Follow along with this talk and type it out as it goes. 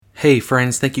Hey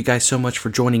friends, thank you guys so much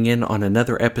for joining in on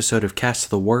another episode of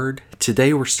Cast the Word.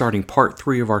 Today we're starting part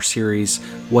 3 of our series,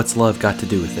 What's Love Got to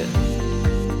Do with It?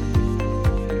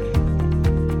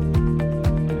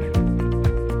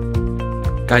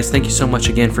 Guys, thank you so much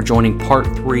again for joining part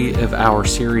 3 of our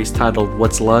series titled,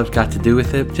 What's Love Got to Do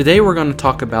with It? Today we're going to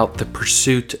talk about the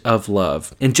pursuit of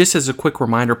love. And just as a quick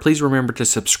reminder, please remember to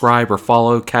subscribe or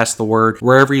follow Cast the Word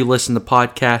wherever you listen to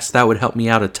podcasts. That would help me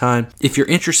out a ton. If you're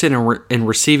interested in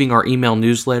receiving our email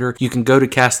newsletter, you can go to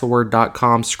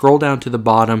casttheword.com, scroll down to the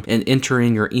bottom, and enter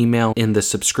in your email in the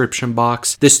subscription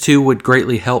box. This too would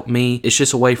greatly help me. It's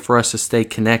just a way for us to stay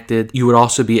connected. You would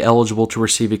also be eligible to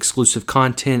receive exclusive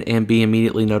content and be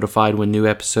immediately notified when new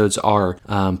episodes are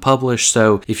published.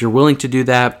 So if you're willing to do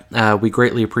that, we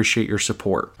greatly appreciate your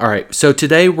support. All right, so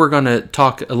today we're going to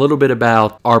talk a little bit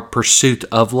about our pursuit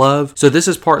of love. So this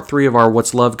is part 3 of our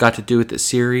What's Love Got to Do with It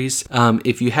series.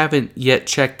 If you haven't yet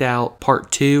checked out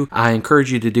part 2, I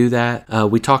encourage you to do that.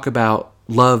 We talk about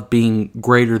love being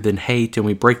greater than hate, and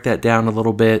we break that down a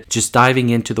little bit, just diving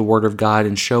into the Word of God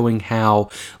and showing how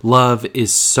love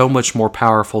is so much more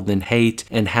powerful than hate,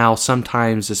 and how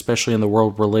sometimes, especially in the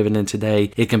world we're living in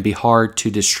today, it can be hard to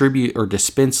distribute or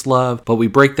dispense love, but we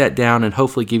break that down and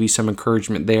hopefully give you some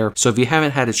encouragement there. So if you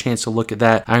haven't had a chance to look at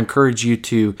that, I encourage you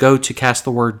to go to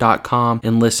casttheword.com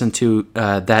and listen to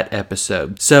that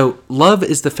episode. So love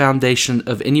is the foundation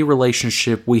of any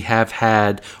relationship we have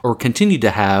had or continue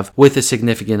to have with a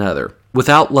significant other.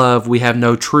 Without love, we have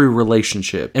no true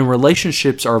relationship, and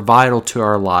relationships are vital to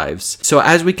our lives. So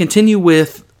as we continue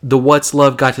with the What's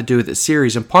Love Got to Do with It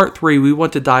series, in part 3, we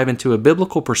want to dive into a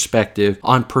biblical perspective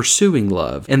on pursuing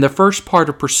love. And the first part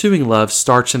of pursuing love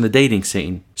starts in the dating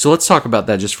scene. So let's talk about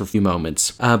that just for a few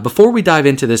moments. Before we dive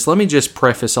into this, let me just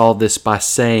preface all this by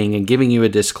saying and giving you a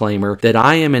disclaimer that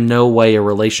I am in no way a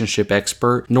relationship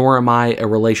expert, nor am I a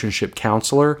relationship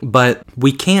counselor, but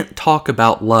we can't talk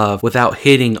about love without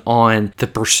hitting on the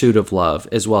pursuit of love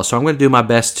as well. So I'm going to do my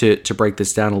best to break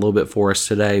this down a little bit for us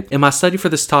today. In my study for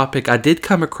this topic, I did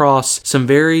come across some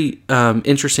very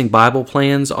interesting Bible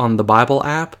plans on the Bible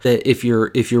app that if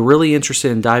you're really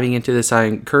interested in diving into this, I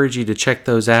encourage you to check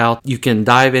those out. You can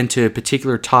dive into a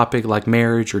particular topic like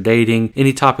marriage or dating,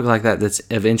 any topic like that that's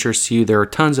of interest to you. There are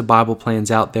tons of Bible plans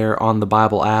out there on the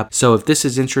Bible app. So if this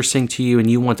is interesting to you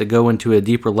and you want to go into a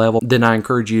deeper level, then I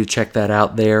encourage you to check that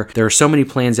out there. There are so many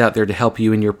plans out there to help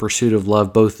you in your pursuit of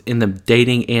love, both in the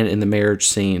dating and in the marriage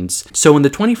scenes. So in the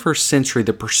 21st century,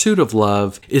 the pursuit of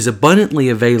love is abundantly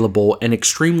available and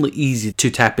extremely easy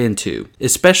to tap into,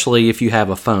 especially if you have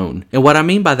a phone. And what I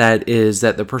mean by that is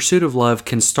that the pursuit of love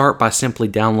can start by simply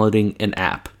downloading an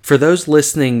app. For those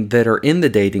listening that are in the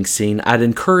dating scene, I'd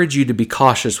encourage you to be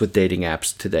cautious with dating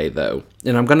apps today, though.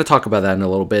 And I'm going to talk about that in a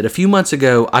little bit. A few months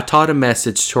ago, I taught a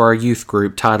message to our youth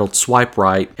group titled Swipe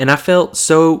Right, and I felt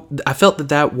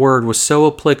that word was so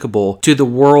applicable to the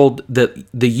world that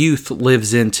the youth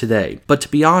lives in today. But to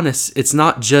be honest, it's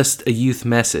not just a youth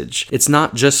message. It's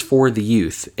not just for the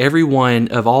youth. Everyone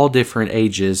of all different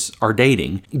ages are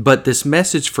dating. But this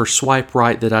message for Swipe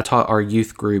Right that I taught our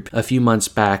youth group a few months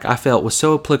back, I felt was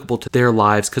so applicable to their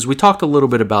lives, because we talked a little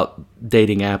bit about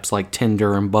dating apps like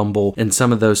Tinder and Bumble and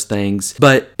some of those things.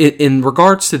 But in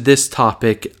regards to this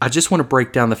topic, I just want to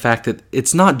break down the fact that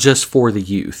it's not just for the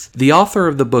youth. The author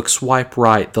of the book Swipe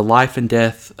Right, The Life and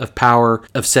Death of Power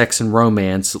of Sex and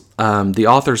Romance, the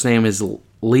author's name is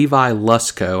Levi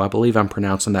Lusko, I believe I'm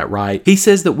pronouncing that right. He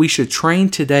says that we should train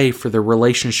today for the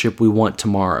relationship we want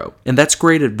tomorrow. And that's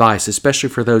great advice, especially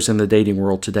for those in the dating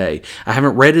world today. I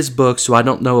haven't read his book, so I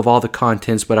don't know of all the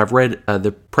contents, but I've read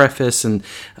the preface and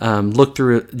looked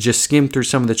through it, just skimmed through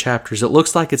some of the chapters. It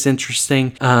looks like it's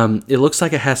interesting. It looks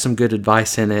like it has some good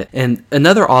advice in it. And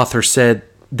another author said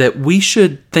that we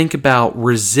should think about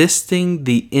resisting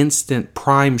the instant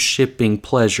prime shipping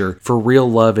pleasure for real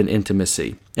love and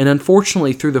intimacy. And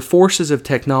unfortunately, through the forces of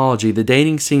technology, the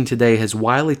dating scene today has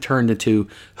widely turned into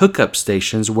hookup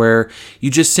stations where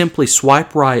you just simply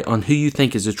swipe right on who you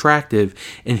think is attractive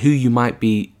and who you might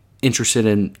be interested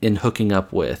in hooking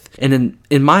up with. And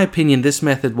in my opinion, this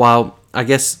method, while I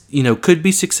guess, could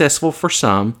be successful for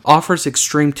some, offers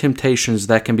extreme temptations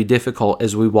that can be difficult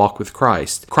as we walk with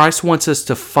Christ. Christ wants us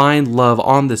to find love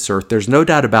on this earth. There's no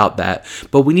doubt about that,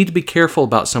 but we need to be careful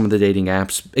about some of the dating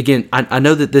apps. Again, I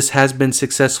know that this has been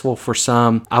successful for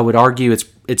some. I would argue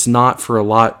it's not for a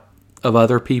lot of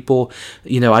other people.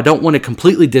 I don't want to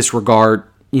completely disregard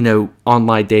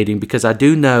online dating, because I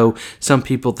do know some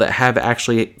people that have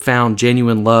actually found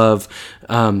genuine love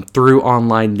through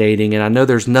online dating. And I know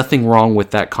there's nothing wrong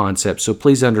with that concept, so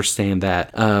please understand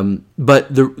that.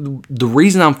 But the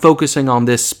reason I'm focusing on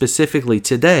this specifically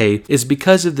today is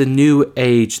because of the new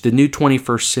age, the new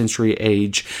 21st century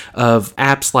age of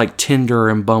apps like Tinder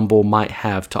and Bumble might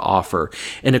have to offer.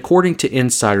 And according to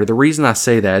Insider, the reason I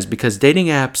say that is because dating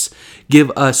apps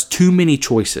give us too many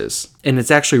choices, and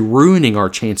it's actually ruining our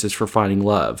chances for finding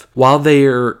love. While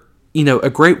they're a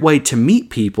great way to meet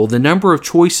people, the number of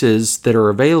choices that are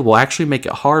available actually make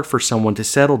it hard for someone to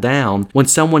settle down when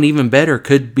someone even better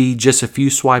could be just a few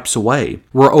swipes away.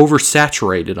 We're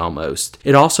oversaturated almost.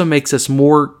 It also makes us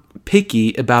more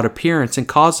picky about appearance and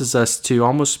causes us to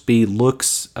almost be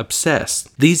looks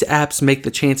obsessed. These apps make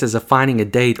the chances of finding a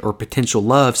date or potential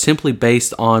love simply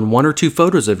based on 1 or 2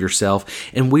 photos of yourself,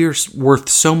 and we're worth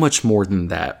so much more than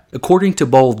that. According to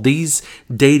Bold, these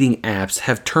dating apps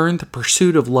have turned the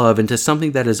pursuit of love into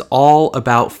something that is all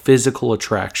about physical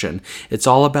attraction. It's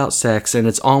all about sex, and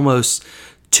it's almost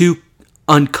too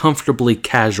uncomfortably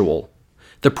casual.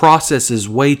 The process is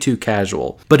way too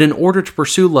casual. But in order to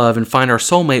pursue love and find our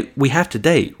soulmate, we have to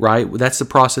date, right? That's the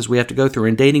process we have to go through.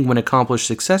 And dating, when accomplished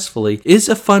successfully, is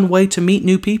a fun way to meet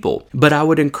new people. But I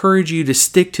would encourage you to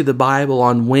stick to the Bible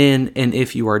on when and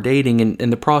if you are dating.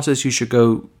 And the process, you should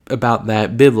go about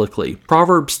that biblically.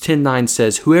 Proverbs 10:9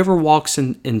 says, "Whoever walks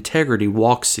in integrity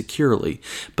walks securely,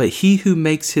 but he who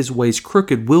makes his ways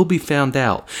crooked will be found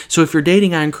out." So if you're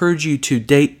dating, I encourage you to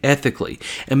date ethically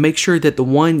and make sure that the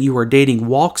one you are dating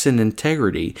walks in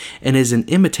integrity and is an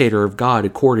imitator of God,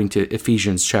 according to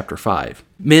Ephesians chapter 5.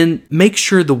 Men, make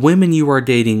sure the women you are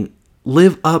dating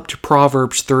live up to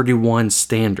Proverbs 31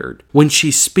 standard. When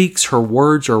she speaks, her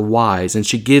words are wise, and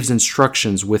she gives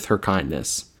instructions with her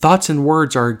kindness. Thoughts and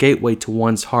words are a gateway to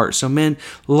one's heart. So men,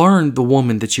 learn the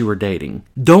woman that you are dating.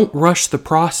 Don't rush the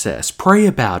process. Pray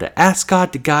about it. Ask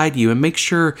God to guide you and make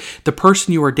sure the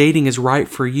person you are dating is right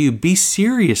for you. Be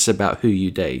serious about who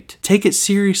you date. Take it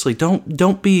seriously.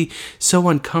 Don't be so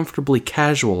uncomfortably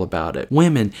casual about it.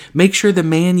 Women, make sure the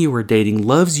man you are dating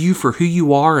loves you for who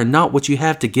you are and not what you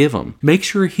have to give him. Make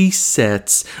sure he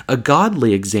sets a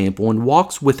godly example and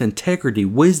walks with integrity,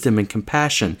 wisdom, and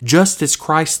compassion, just as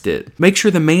Christ did. Make sure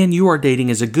the man you are dating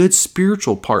is a good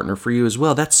spiritual partner for you as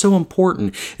well. That's so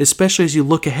important, especially as you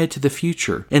look ahead to the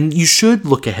future. And you should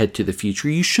look ahead to the future.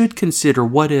 You should consider,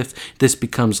 what if this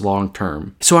becomes long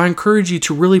term? So I encourage you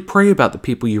to really pray about the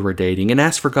people you are dating and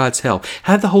ask for God's help.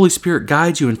 Have the Holy Spirit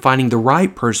guide you in finding the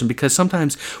right person, because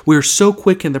sometimes we're so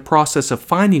quick in the process of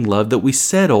finding love that we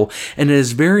settle, and it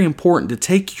is very important to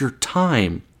take your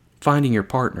time finding your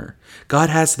partner.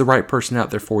 God has the right person out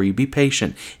there for you. Be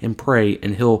patient and pray,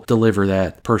 and He'll deliver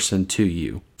that person to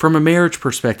you. From a marriage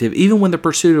perspective, even when the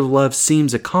pursuit of love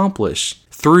seems accomplished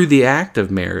through the act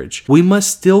of marriage, we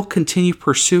must still continue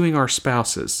pursuing our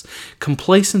spouses.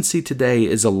 Complacency today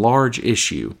is a large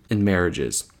issue in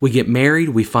marriages. We get married,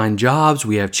 we find jobs,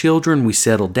 we have children, we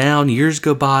settle down, years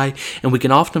go by, and we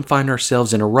can often find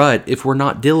ourselves in a rut if we're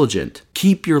not diligent.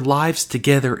 Keep your lives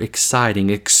together exciting,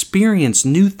 experience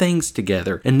new things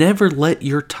together, and never let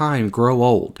your time grow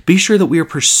old. Be sure that we are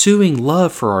pursuing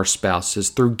love for our spouses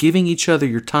through giving each other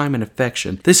your time and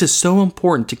affection. This is so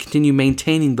important to continue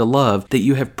maintaining the love that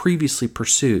you have previously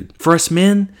pursued. For us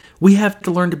men, we have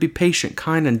to learn to be patient,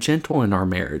 kind, and gentle in our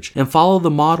marriage, and follow the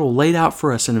model laid out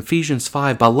for us in Ephesians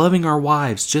 5 by loving our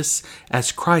wives just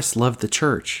as Christ loved the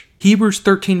church. Hebrews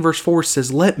 13 verse 4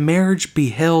 says, "Let marriage be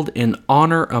held in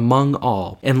honor among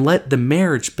all, and let the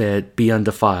marriage bed be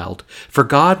undefiled, for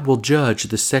God will judge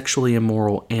the sexually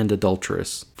immoral and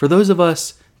adulterous." For those of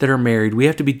us that are married, we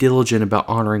have to be diligent about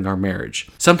honoring our marriage.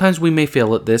 Sometimes we may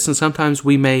fail at this, and sometimes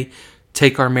we may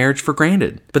take our marriage for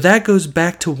granted. But that goes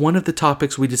back to one of the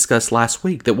topics we discussed last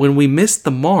week, that when we miss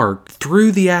the mark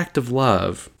through the act of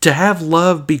love, to have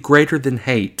love be greater than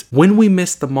hate, when we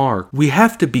miss the mark, we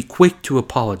have to be quick to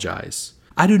apologize.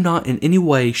 I do not in any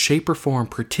way, shape, or form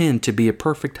pretend to be a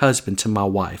perfect husband to my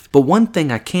wife. But one thing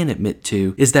I can admit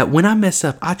to is that when I mess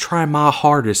up, I try my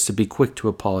hardest to be quick to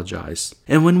apologize.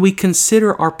 And when we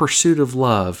consider our pursuit of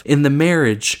love in the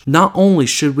marriage, not only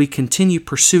should we continue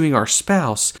pursuing our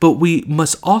spouse, but we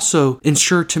must also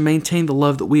ensure to maintain the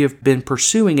love that we have been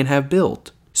pursuing and have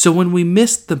built. So when we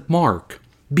miss the mark,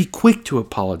 be quick to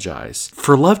apologize.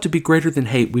 For love to be greater than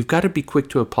hate, we've got to be quick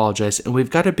to apologize, and we've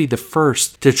got to be the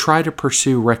first to try to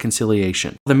pursue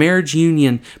reconciliation. The marriage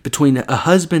union between a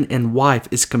husband and wife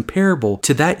is comparable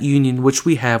to that union which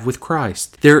we have with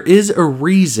Christ. There is a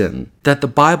reason that the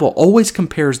Bible always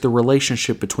compares the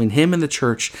relationship between him and the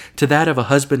church to that of a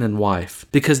husband and wife,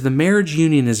 because the marriage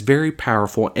union is very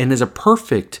powerful and is a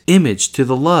perfect image to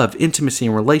the love, intimacy,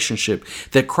 and relationship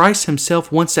that Christ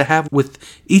himself wants to have with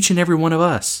each and every one of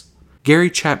us.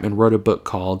 Gary Chapman wrote a book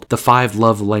called The 5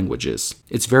 Love Languages.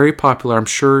 It's very popular. I'm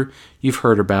sure you've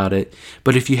heard about it.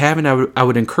 But if you haven't, I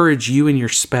would encourage you and your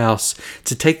spouse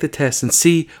to take the test and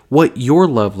see what your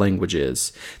love language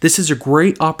is. This is a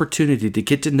great opportunity to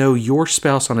get to know your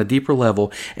spouse on a deeper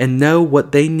level and know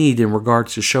what they need in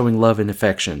regards to showing love and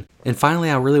affection. And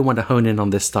finally, I really want to hone in on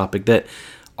this topic, that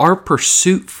our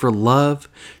pursuit for love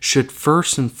should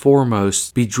first and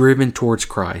foremost be driven towards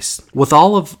Christ. With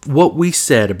all of what we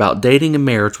said about dating and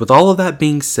marriage, with all of that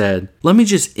being said, let me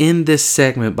just end this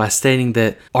segment by stating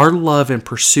that our love and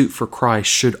pursuit for Christ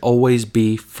should always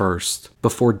be first.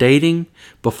 Before dating,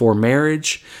 before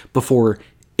marriage, before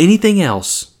anything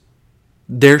else,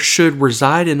 there should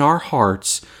reside in our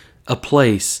hearts a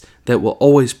place that will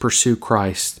always pursue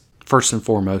Christ. First and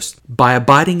foremost, by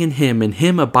abiding in him and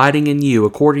him abiding in you,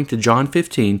 according to John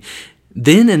 15,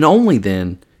 then and only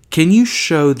then can you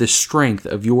show the strength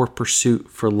of your pursuit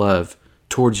for love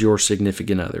towards your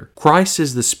significant other. Christ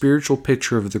is the spiritual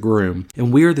picture of the groom,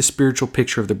 and we are the spiritual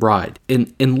picture of the bride.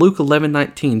 In Luke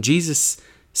 11:19, Jesus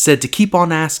said to keep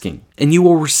on asking, and you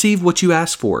will receive what you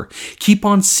ask for. Keep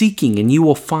on seeking, and you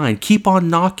will find. Keep on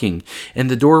knocking, and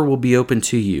the door will be open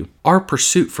to you. Our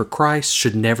pursuit for Christ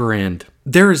should never end.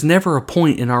 There is never a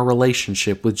point in our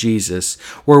relationship with Jesus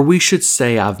where we should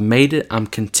say, I've made it, I'm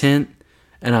content,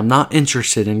 and I'm not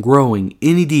interested in growing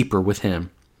any deeper with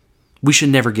him. We should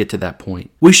never get to that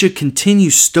point. We should continue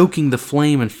stoking the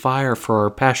flame and fire for our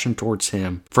passion towards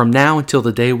him from now until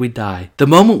the day we die. The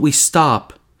moment we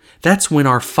stop, that's when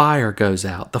our fire goes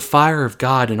out, the fire of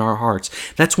God in our hearts.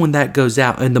 That's when that goes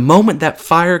out. And the moment that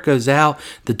fire goes out,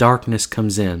 the darkness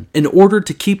comes in. In order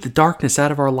to keep the darkness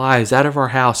out of our lives, out of our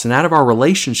house, and out of our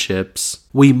relationships,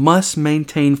 we must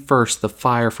maintain first the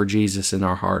fire for Jesus in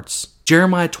our hearts.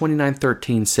 Jeremiah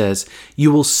 29:13 says,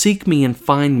 you will seek me and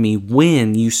find me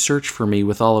when you search for me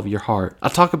with all of your heart. I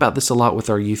talk about this a lot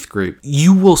with our youth group.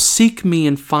 You will seek me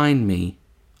and find me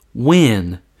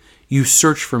when you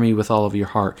search for me with all of your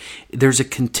heart. There's a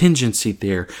contingency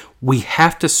there. We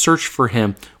have to search for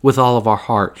him with all of our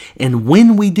heart. And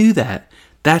when we do that,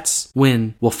 that's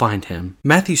when we'll find him.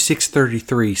 Matthew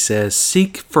 6:33 says,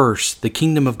 seek first the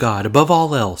kingdom of God above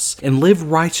all else and live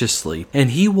righteously,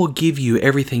 and he will give you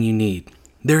everything you need.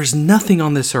 There is nothing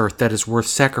on this earth that is worth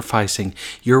sacrificing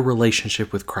your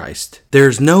relationship with Christ. There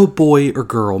is no boy or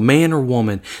girl, man or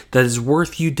woman, that is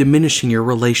worth you diminishing your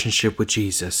relationship with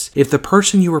Jesus. If the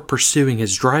person you are pursuing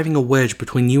is driving a wedge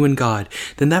between you and God,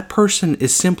 then that person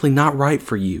is simply not right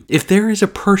for you. If there is a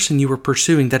person you are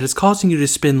pursuing that is causing you to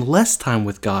spend less time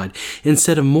with God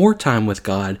instead of more time with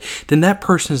God, then that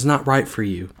person is not right for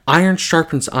you. Iron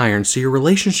sharpens iron, so your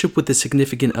relationship with a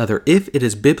significant other, if it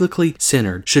is biblically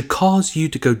centered, should cause you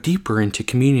to go deeper into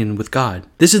communion with God.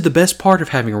 This is the best part of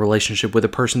having a relationship with a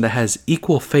person that has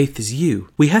equal faith as you.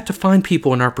 We have to find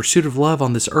people in our pursuit of love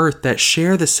on this earth that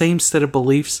share the same set of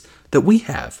beliefs that we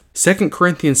have. 2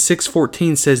 Corinthians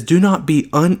 6:14 says, do not be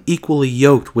unequally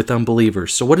yoked with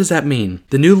unbelievers. So what does that mean?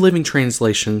 The New Living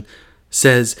Translation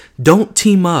says, don't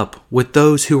team up with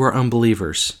those who are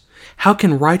unbelievers. How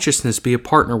can righteousness be a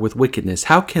partner with wickedness?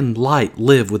 How can light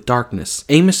live with darkness?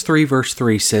 Amos 3 verse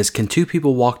 3 says, can two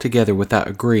people walk together without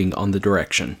agreeing on the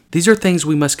direction? These are things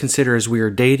we must consider as we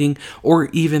are dating or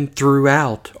even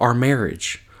throughout our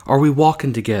marriage. Are we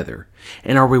walking together?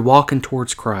 And are we walking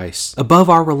towards Christ? Above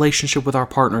our relationship with our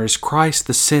partner, is Christ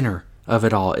the center of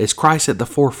it all? Is Christ at the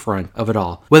forefront of it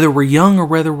all? Whether we're young or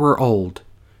whether we're old,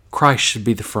 Christ should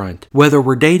be the front. Whether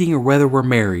we're dating or whether we're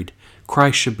married,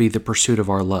 Christ should be the pursuit of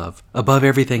our love, above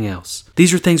everything else.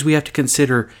 These are things we have to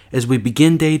consider as we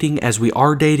begin dating, as we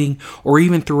are dating, or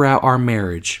even throughout our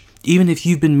marriage. Even if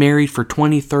you've been married for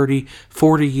 20, 30,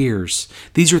 40 years,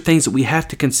 these are things that we have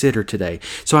to consider today.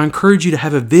 So I encourage you to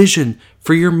have a vision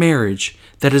for your marriage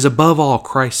that is above all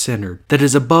Christ-centered, that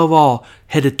is above all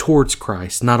headed towards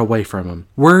Christ, not away from him.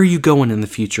 Where are you going in the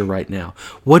future right now?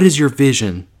 What is your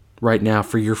vision right now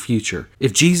for your future?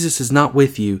 If Jesus is not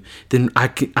with you, then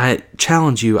I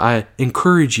challenge you, I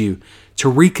encourage you to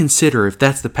reconsider if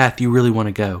that's the path you really want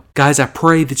to go. Guys, I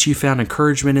pray that you found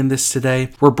encouragement in this today.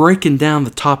 We're breaking down the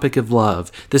topic of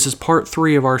love. This is part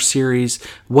 3 of our series,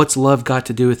 What's Love Got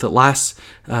to Do with It?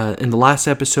 In the last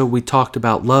episode, we talked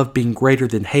about love being greater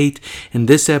than hate. In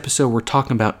this episode, we're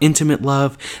talking about intimate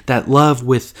love, that love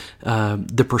with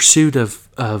the pursuit of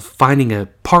finding a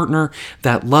partner,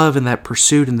 that love and that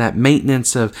pursuit and that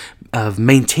maintenance of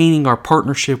maintaining our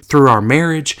partnership through our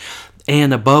marriage.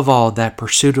 and above all, that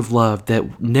pursuit of love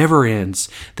that never ends,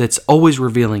 that's always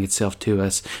revealing itself to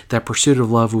us, that pursuit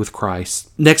of love with Christ.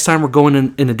 Next time we're going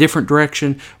in a different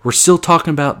direction. We're still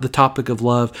talking about the topic of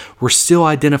love. We're still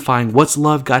identifying what's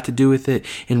love got to do with it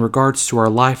in regards to our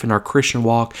life and our Christian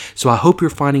walk. So I hope you're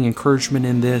finding encouragement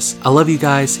in this. I love you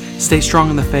guys. Stay strong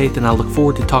in the faith, and I look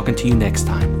forward to talking to you next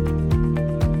time.